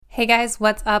Hey guys,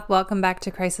 what's up? Welcome back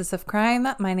to Crisis of Crime.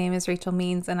 My name is Rachel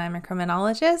Means and I'm a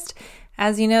criminologist.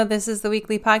 As you know, this is the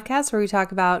weekly podcast where we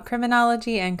talk about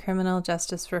criminology and criminal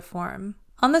justice reform.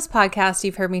 On this podcast,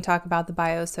 you've heard me talk about the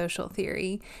biosocial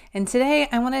theory, and today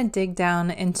I want to dig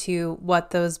down into what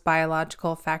those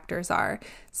biological factors are,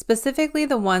 specifically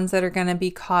the ones that are going to be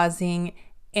causing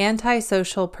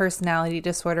antisocial personality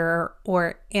disorder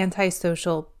or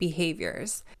antisocial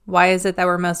behaviors. Why is it that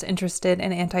we're most interested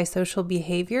in antisocial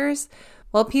behaviors?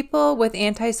 Well, people with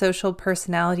antisocial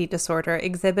personality disorder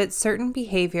exhibit certain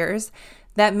behaviors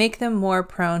that make them more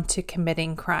prone to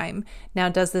committing crime. Now,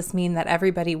 does this mean that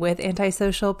everybody with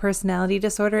antisocial personality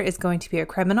disorder is going to be a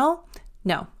criminal?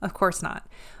 No, of course not.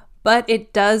 But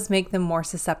it does make them more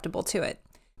susceptible to it.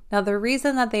 Now, the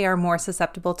reason that they are more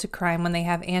susceptible to crime when they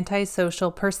have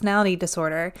antisocial personality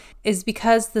disorder is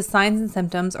because the signs and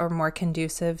symptoms are more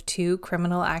conducive to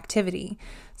criminal activity.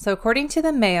 So according to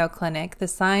the Mayo Clinic, the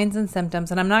signs and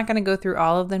symptoms, and I'm not going to go through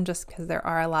all of them just because there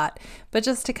are a lot, but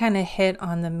just to kind of hit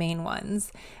on the main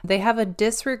ones. They have a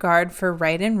disregard for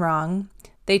right and wrong.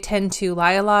 They tend to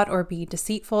lie a lot or be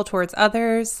deceitful towards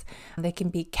others. They can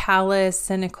be callous,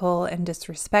 cynical, and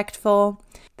disrespectful.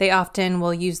 They often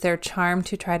will use their charm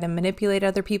to try to manipulate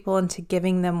other people into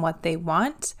giving them what they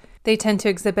want. They tend to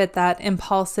exhibit that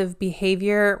impulsive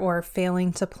behavior or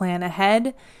failing to plan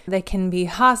ahead. They can be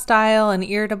hostile and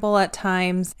irritable at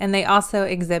times, and they also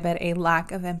exhibit a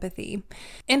lack of empathy.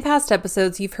 In past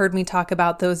episodes, you've heard me talk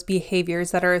about those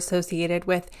behaviors that are associated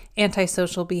with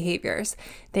antisocial behaviors.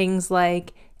 Things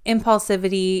like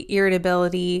impulsivity,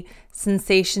 irritability,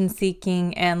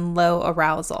 sensation-seeking, and low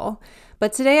arousal.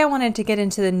 But today I wanted to get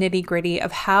into the nitty-gritty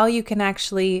of how you can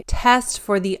actually test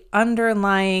for the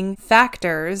underlying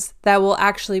factors that will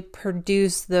actually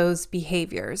produce those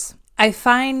behaviors. I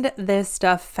find this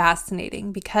stuff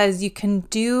fascinating because you can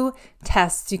do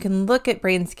tests, you can look at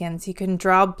brain scans, you can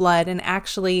draw blood and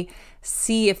actually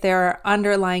see if there are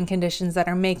underlying conditions that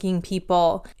are making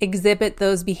people exhibit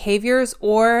those behaviors,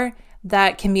 or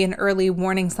that can be an early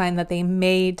warning sign that they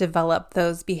may develop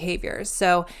those behaviors.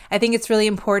 So I think it's really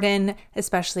important,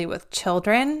 especially with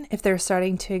children, if they're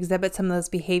starting to exhibit some of those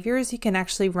behaviors, you can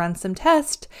actually run some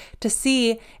tests to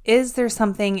see, is there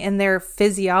something in their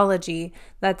physiology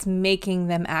that's making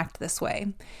them act this way?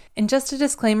 And just a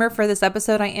disclaimer for this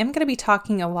episode, I am going to be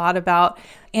talking a lot about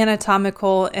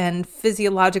anatomical and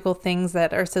physiological things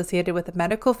that are associated with the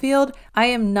medical field. I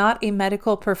am not a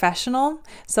medical professional,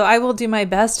 so I will do my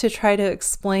best to try to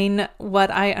explain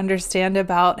what I understand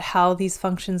about how these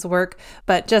functions work.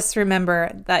 But just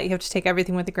remember that you have to take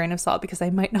everything with a grain of salt because I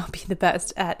might not be the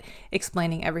best at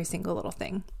explaining every single little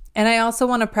thing. And I also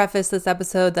want to preface this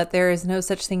episode that there is no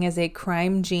such thing as a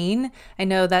crime gene. I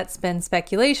know that's been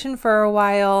speculation for a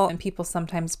while and people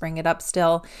sometimes bring it up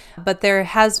still, but there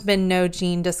has been no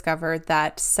gene discovered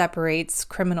that separates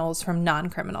criminals from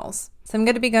non-criminals. So I'm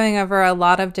going to be going over a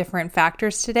lot of different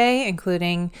factors today,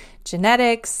 including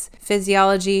genetics,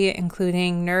 physiology,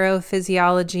 including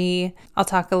neurophysiology. I'll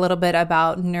talk a little bit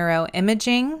about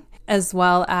neuroimaging, as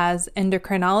well as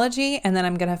endocrinology, and then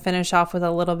I'm going to finish off with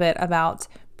a little bit about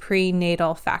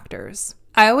prenatal factors.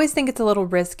 I always think it's a little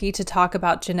risky to talk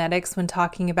about genetics when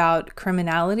talking about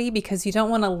criminality because you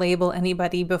don't want to label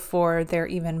anybody before they're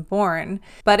even born,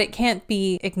 but it can't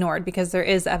be ignored because there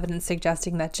is evidence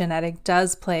suggesting that genetic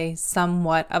does play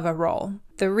somewhat of a role.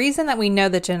 The reason that we know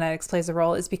that genetics plays a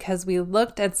role is because we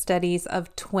looked at studies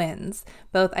of twins,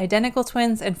 both identical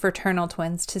twins and fraternal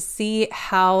twins, to see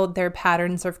how their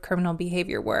patterns of criminal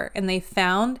behavior were. And they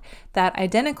found that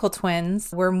identical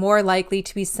twins were more likely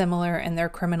to be similar in their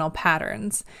criminal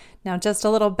patterns. Now, just a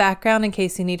little background in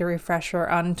case you need a refresher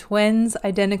on twins.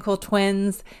 Identical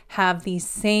twins have the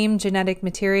same genetic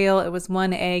material. It was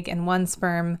one egg and one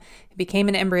sperm. It became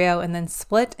an embryo and then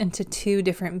split into two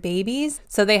different babies.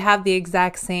 So they have the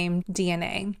exact same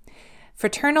DNA.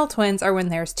 Fraternal twins are when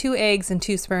there's two eggs and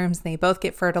two sperms, and they both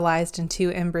get fertilized and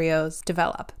two embryos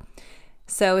develop.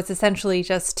 So it's essentially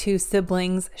just two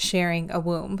siblings sharing a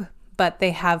womb, but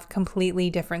they have completely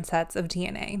different sets of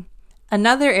DNA.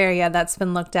 Another area that's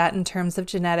been looked at in terms of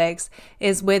genetics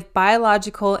is with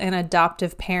biological and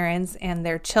adoptive parents and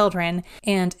their children,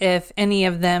 and if any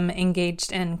of them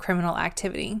engaged in criminal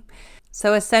activity.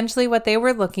 So essentially what they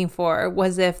were looking for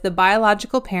was if the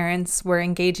biological parents were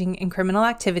engaging in criminal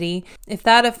activity, if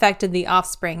that affected the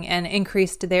offspring and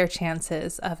increased their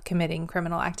chances of committing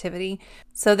criminal activity.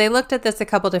 So they looked at this a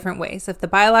couple different ways. If the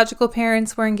biological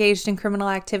parents were engaged in criminal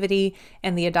activity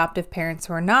and the adoptive parents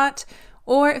were not,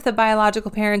 or if the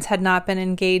biological parents had not been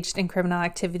engaged in criminal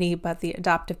activity, but the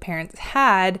adoptive parents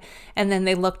had, and then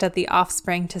they looked at the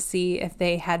offspring to see if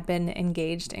they had been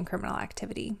engaged in criminal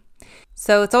activity.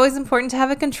 So it's always important to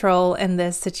have a control in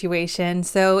this situation.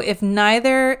 So if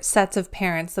neither sets of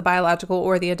parents, the biological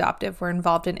or the adoptive, were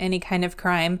involved in any kind of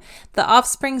crime, the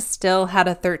offspring still had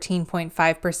a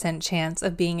 13.5% chance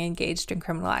of being engaged in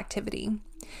criminal activity.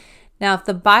 Now, if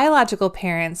the biological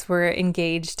parents were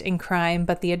engaged in crime,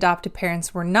 but the adoptive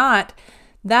parents were not,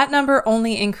 that number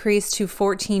only increased to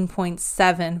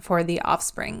 14.7 for the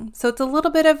offspring. So it's a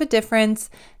little bit of a difference,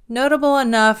 notable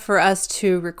enough for us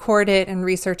to record it and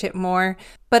research it more,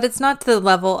 but it's not to the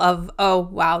level of, oh,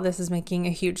 wow, this is making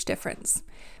a huge difference.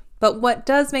 But what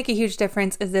does make a huge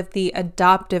difference is if the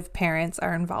adoptive parents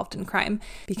are involved in crime,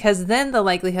 because then the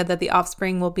likelihood that the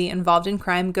offspring will be involved in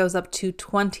crime goes up to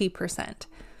 20%.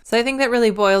 So I think that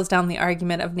really boils down the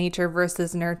argument of nature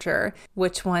versus nurture,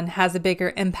 which one has a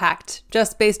bigger impact.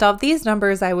 Just based off these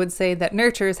numbers, I would say that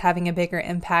nurture is having a bigger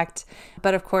impact.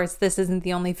 But of course, this isn't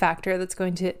the only factor that's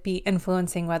going to be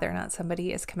influencing whether or not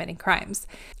somebody is committing crimes.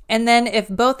 And then if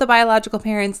both the biological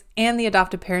parents and the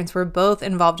adoptive parents were both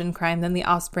involved in crime, then the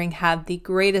offspring had the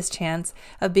greatest chance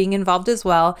of being involved as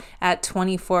well at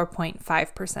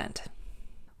 24.5%.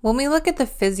 When we look at the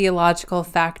physiological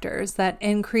factors that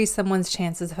increase someone's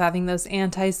chances of having those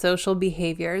antisocial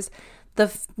behaviors,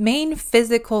 the main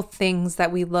physical things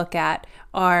that we look at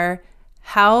are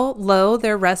how low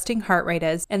their resting heart rate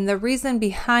is. And the reason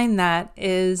behind that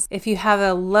is if you have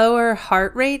a lower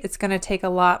heart rate, it's going to take a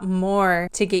lot more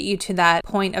to get you to that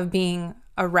point of being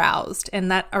aroused. And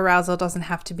that arousal doesn't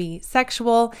have to be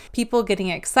sexual. People getting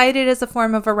excited is a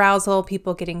form of arousal.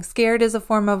 People getting scared is a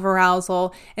form of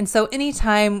arousal. And so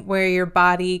anytime where your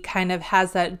body kind of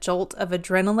has that jolt of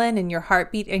adrenaline and your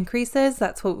heartbeat increases,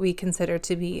 that's what we consider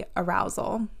to be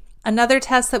arousal. Another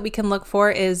test that we can look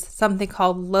for is something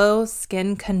called low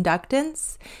skin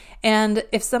conductance. And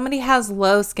if somebody has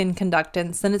low skin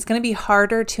conductance, then it's going to be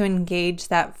harder to engage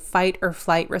that fight or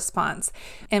flight response.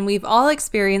 And we've all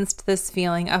experienced this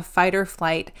feeling of fight or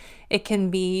flight. It can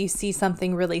be you see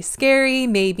something really scary,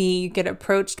 maybe you get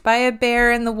approached by a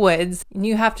bear in the woods, and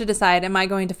you have to decide, am I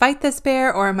going to fight this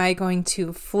bear or am I going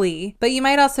to flee? But you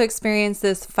might also experience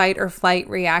this fight or flight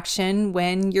reaction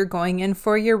when you're going in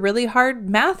for your really hard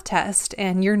math test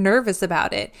and you're nervous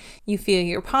about it. You feel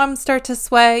your palms start to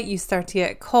sweat, you start to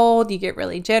get cold, you get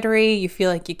really jittery, you feel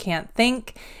like you can't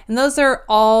think. And those are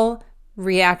all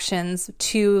reactions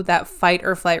to that fight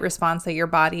or flight response that your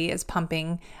body is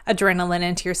pumping adrenaline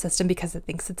into your system because it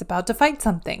thinks it's about to fight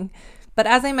something. But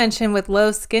as I mentioned, with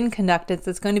low skin conductance,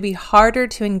 it's going to be harder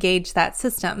to engage that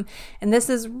system. And this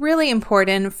is really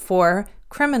important for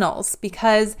criminals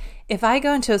because if I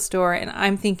go into a store and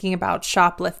I'm thinking about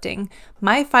shoplifting,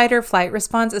 my fight or flight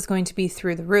response is going to be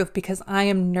through the roof because I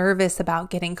am nervous about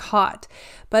getting caught.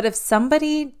 But if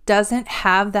somebody doesn't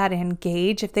have that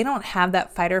engage, if they don't have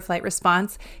that fight or flight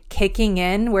response kicking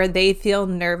in where they feel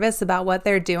nervous about what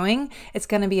they're doing, it's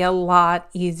going to be a lot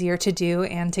easier to do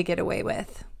and to get away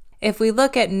with. If we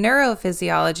look at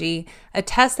neurophysiology, a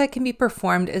test that can be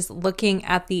performed is looking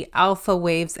at the alpha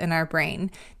waves in our brain.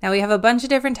 Now, we have a bunch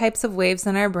of different types of waves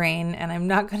in our brain, and I'm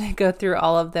not going to go through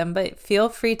all of them, but feel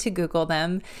free to Google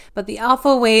them. But the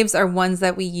alpha waves are ones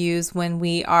that we use when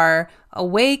we are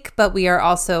awake, but we are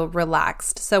also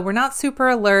relaxed. So we're not super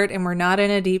alert and we're not in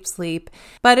a deep sleep,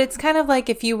 but it's kind of like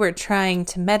if you were trying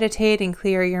to meditate and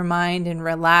clear your mind and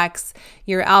relax,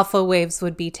 your alpha waves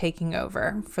would be taking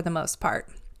over for the most part.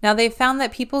 Now, they've found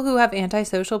that people who have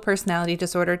antisocial personality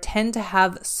disorder tend to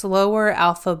have slower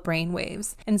alpha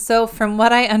brainwaves. And so from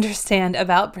what I understand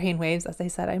about brainwaves, as I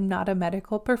said, I'm not a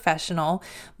medical professional,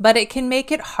 but it can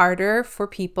make it harder for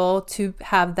people to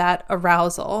have that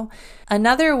arousal.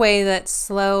 Another way that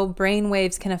slow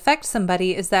brainwaves can affect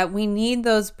somebody is that we need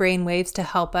those brainwaves to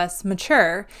help us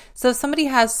mature. So if somebody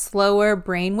has slower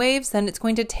brainwaves, then it's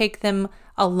going to take them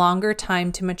a longer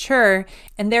time to mature,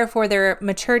 and therefore their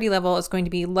maturity level is going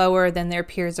to be lower than their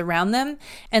peers around them.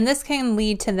 And this can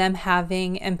lead to them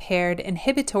having impaired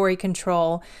inhibitory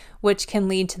control, which can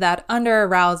lead to that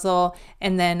underarousal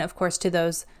and then, of course, to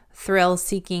those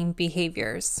thrill-seeking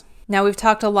behaviors. Now, we've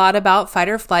talked a lot about fight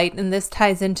or flight, and this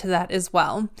ties into that as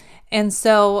well. And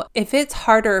so if it's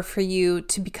harder for you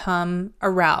to become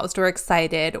aroused or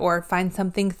excited or find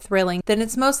something thrilling, then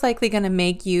it's most likely going to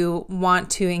make you want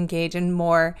to engage in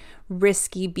more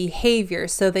risky behavior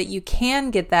so that you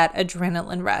can get that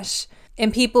adrenaline rush.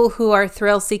 And people who are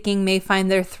thrill-seeking may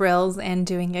find their thrills in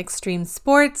doing extreme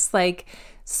sports like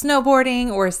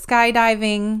snowboarding or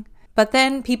skydiving. But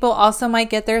then people also might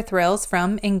get their thrills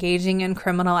from engaging in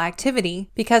criminal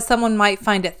activity because someone might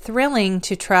find it thrilling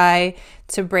to try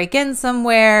to break in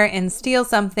somewhere and steal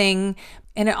something.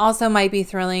 And it also might be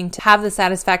thrilling to have the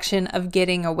satisfaction of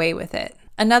getting away with it.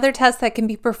 Another test that can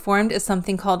be performed is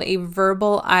something called a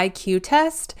verbal IQ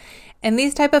test. And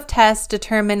these type of tests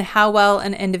determine how well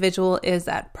an individual is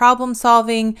at problem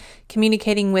solving,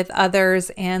 communicating with others,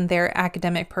 and their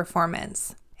academic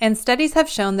performance. And studies have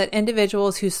shown that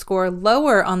individuals who score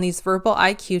lower on these verbal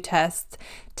IQ tests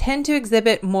tend to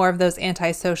exhibit more of those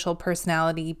antisocial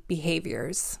personality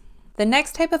behaviors. The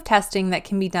next type of testing that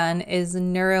can be done is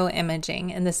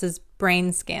neuroimaging, and this is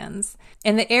brain scans.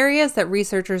 And the areas that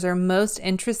researchers are most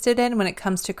interested in when it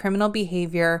comes to criminal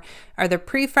behavior are the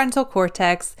prefrontal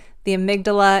cortex, the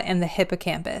amygdala, and the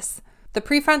hippocampus. The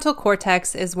prefrontal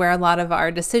cortex is where a lot of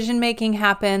our decision making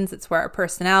happens. It's where our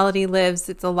personality lives.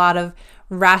 It's a lot of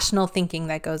rational thinking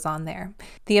that goes on there.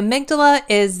 The amygdala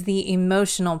is the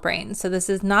emotional brain. So this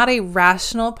is not a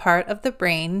rational part of the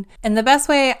brain. And the best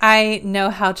way I know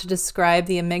how to describe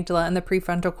the amygdala and the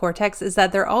prefrontal cortex is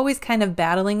that they're always kind of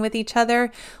battling with each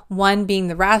other. One being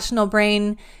the rational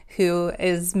brain, who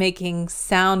is making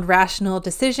sound, rational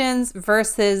decisions,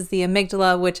 versus the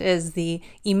amygdala, which is the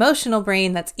emotional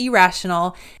brain that's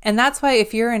irrational. And that's why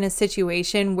if you're in a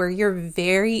situation where you're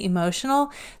very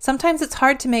emotional, sometimes it's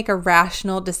hard to make a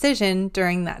rational decision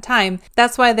during that time.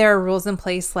 That's why there are rules in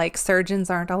place like surgeons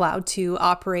aren't allowed to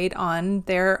operate on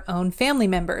their own family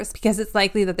members because it's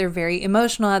likely that they're very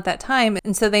emotional at that time.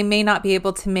 And so they may not be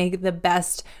able to make the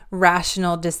best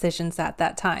rational decisions at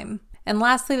that time. And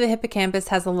lastly, the hippocampus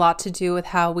has a lot to do with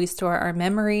how we store our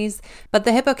memories, but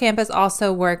the hippocampus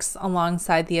also works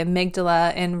alongside the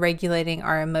amygdala in regulating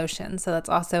our emotions. So that's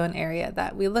also an area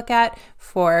that we look at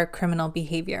for criminal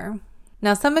behavior.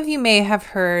 Now, some of you may have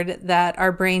heard that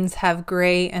our brains have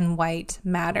gray and white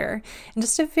matter. And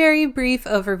just a very brief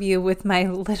overview with my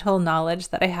little knowledge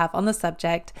that I have on the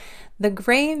subject. The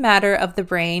gray matter of the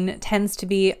brain tends to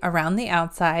be around the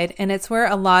outside, and it's where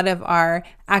a lot of our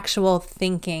actual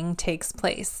thinking takes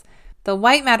place. The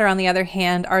white matter, on the other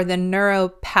hand, are the neural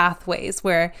pathways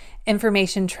where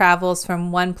information travels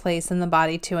from one place in the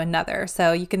body to another.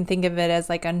 So you can think of it as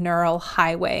like a neural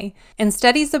highway. And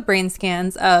studies of brain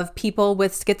scans of people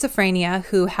with schizophrenia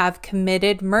who have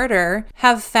committed murder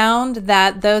have found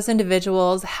that those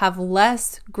individuals have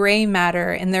less gray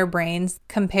matter in their brains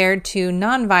compared to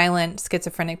nonviolent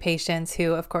schizophrenic patients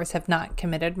who, of course, have not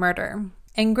committed murder.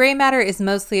 And gray matter is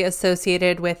mostly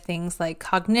associated with things like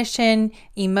cognition,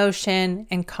 emotion,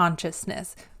 and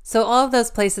consciousness. So all of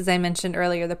those places I mentioned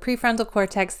earlier, the prefrontal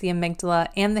cortex, the amygdala,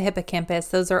 and the hippocampus,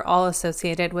 those are all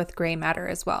associated with gray matter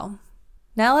as well.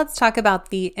 Now let's talk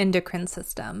about the endocrine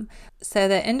system. So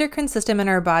the endocrine system in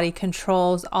our body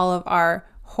controls all of our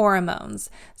hormones.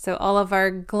 So all of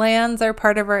our glands are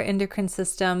part of our endocrine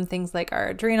system, things like our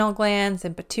adrenal glands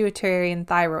and pituitary and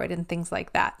thyroid and things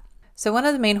like that. So one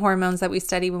of the main hormones that we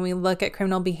study when we look at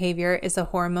criminal behavior is a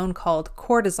hormone called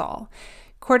cortisol.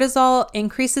 Cortisol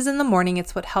increases in the morning.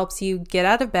 It's what helps you get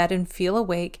out of bed and feel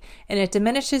awake, and it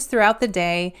diminishes throughout the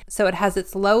day. So it has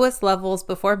its lowest levels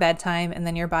before bedtime, and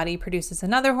then your body produces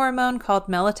another hormone called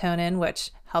melatonin,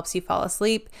 which helps you fall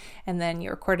asleep, and then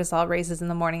your cortisol raises in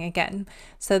the morning again.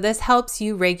 So this helps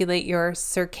you regulate your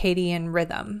circadian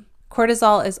rhythm.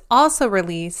 Cortisol is also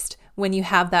released when you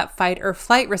have that fight or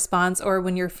flight response or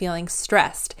when you're feeling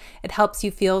stressed. It helps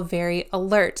you feel very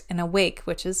alert and awake,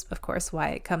 which is, of course, why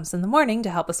it comes in the morning to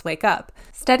help us wake up.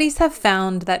 Studies have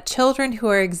found that children who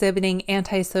are exhibiting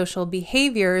antisocial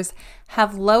behaviors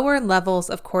have lower levels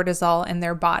of cortisol in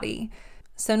their body.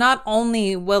 So not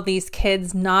only will these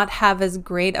kids not have as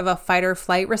great of a fight or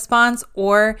flight response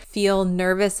or feel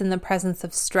nervous in the presence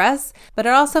of stress, but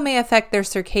it also may affect their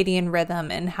circadian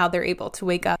rhythm and how they're able to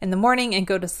wake up in the morning and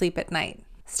go to sleep at night.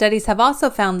 Studies have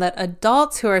also found that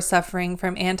adults who are suffering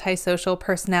from antisocial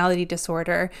personality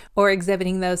disorder or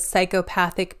exhibiting those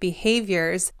psychopathic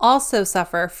behaviors also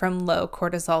suffer from low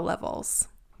cortisol levels.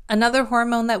 Another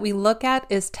hormone that we look at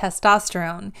is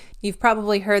testosterone. You've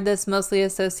probably heard this mostly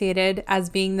associated as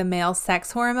being the male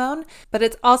sex hormone, but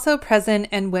it's also present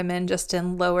in women just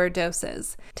in lower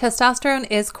doses. Testosterone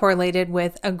is correlated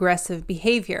with aggressive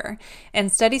behavior, and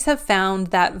studies have found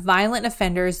that violent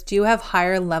offenders do have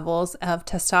higher levels of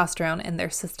testosterone in their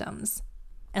systems.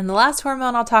 And the last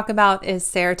hormone I'll talk about is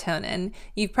serotonin.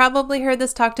 You've probably heard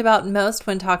this talked about most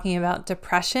when talking about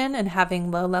depression and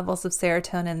having low levels of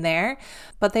serotonin there,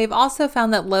 but they've also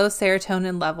found that low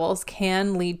serotonin levels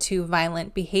can lead to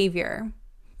violent behavior.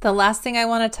 The last thing I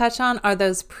want to touch on are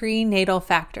those prenatal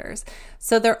factors.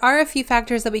 So there are a few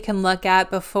factors that we can look at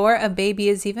before a baby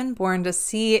is even born to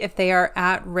see if they are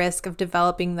at risk of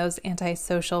developing those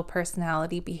antisocial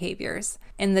personality behaviors.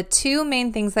 And the two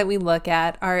main things that we look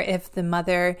at are if the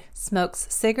mother smokes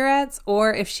cigarettes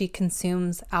or if she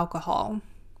consumes alcohol.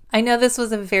 I know this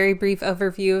was a very brief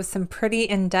overview of some pretty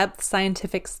in-depth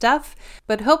scientific stuff,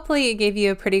 but hopefully it gave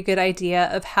you a pretty good idea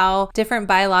of how different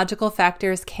biological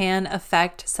factors can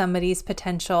affect somebody's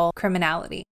potential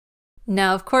criminality.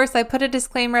 Now, of course, I put a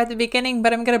disclaimer at the beginning,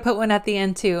 but I'm going to put one at the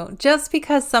end too. Just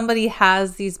because somebody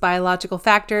has these biological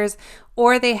factors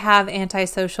or they have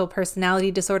antisocial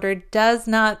personality disorder does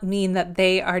not mean that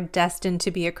they are destined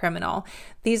to be a criminal.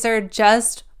 These are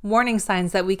just warning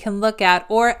signs that we can look at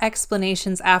or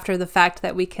explanations after the fact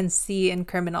that we can see in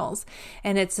criminals.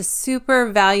 And it's a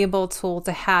super valuable tool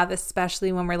to have,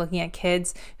 especially when we're looking at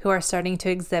kids who are starting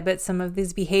to exhibit some of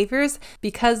these behaviors,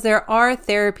 because there are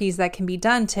therapies that can be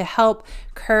done to help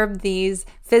curb these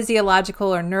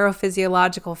physiological or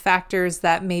neurophysiological factors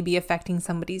that may be affecting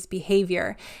somebody's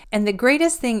behavior. And the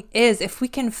greatest thing is if we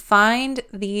can find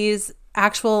these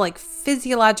actual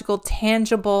physiological,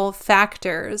 tangible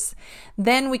factors,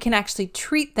 then we can actually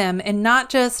treat them and not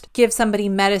just give somebody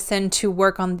medicine to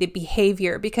work on the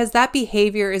behavior, because that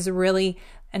behavior is really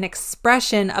an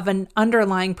expression of an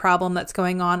underlying problem that's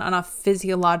going on a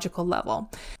physiological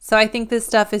level. So I think this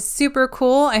stuff is super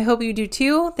cool. I hope you do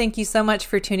too. Thank you so much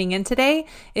for tuning in today.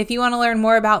 If you want to learn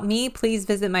more about me, please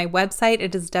visit my website.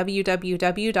 It is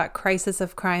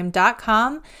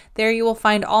www.crisisofcrime.com. There you will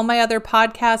find all my other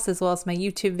podcasts as well as my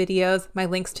YouTube videos, my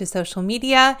links to social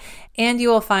media, and you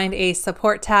will find a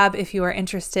support tab if you are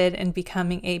interested in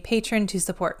becoming a patron to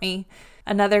support me.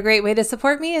 Another great way to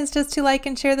support me is just to like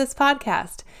and share this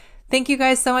podcast. Thank you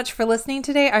guys so much for listening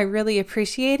today. I really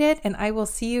appreciate it, and I will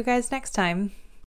see you guys next time.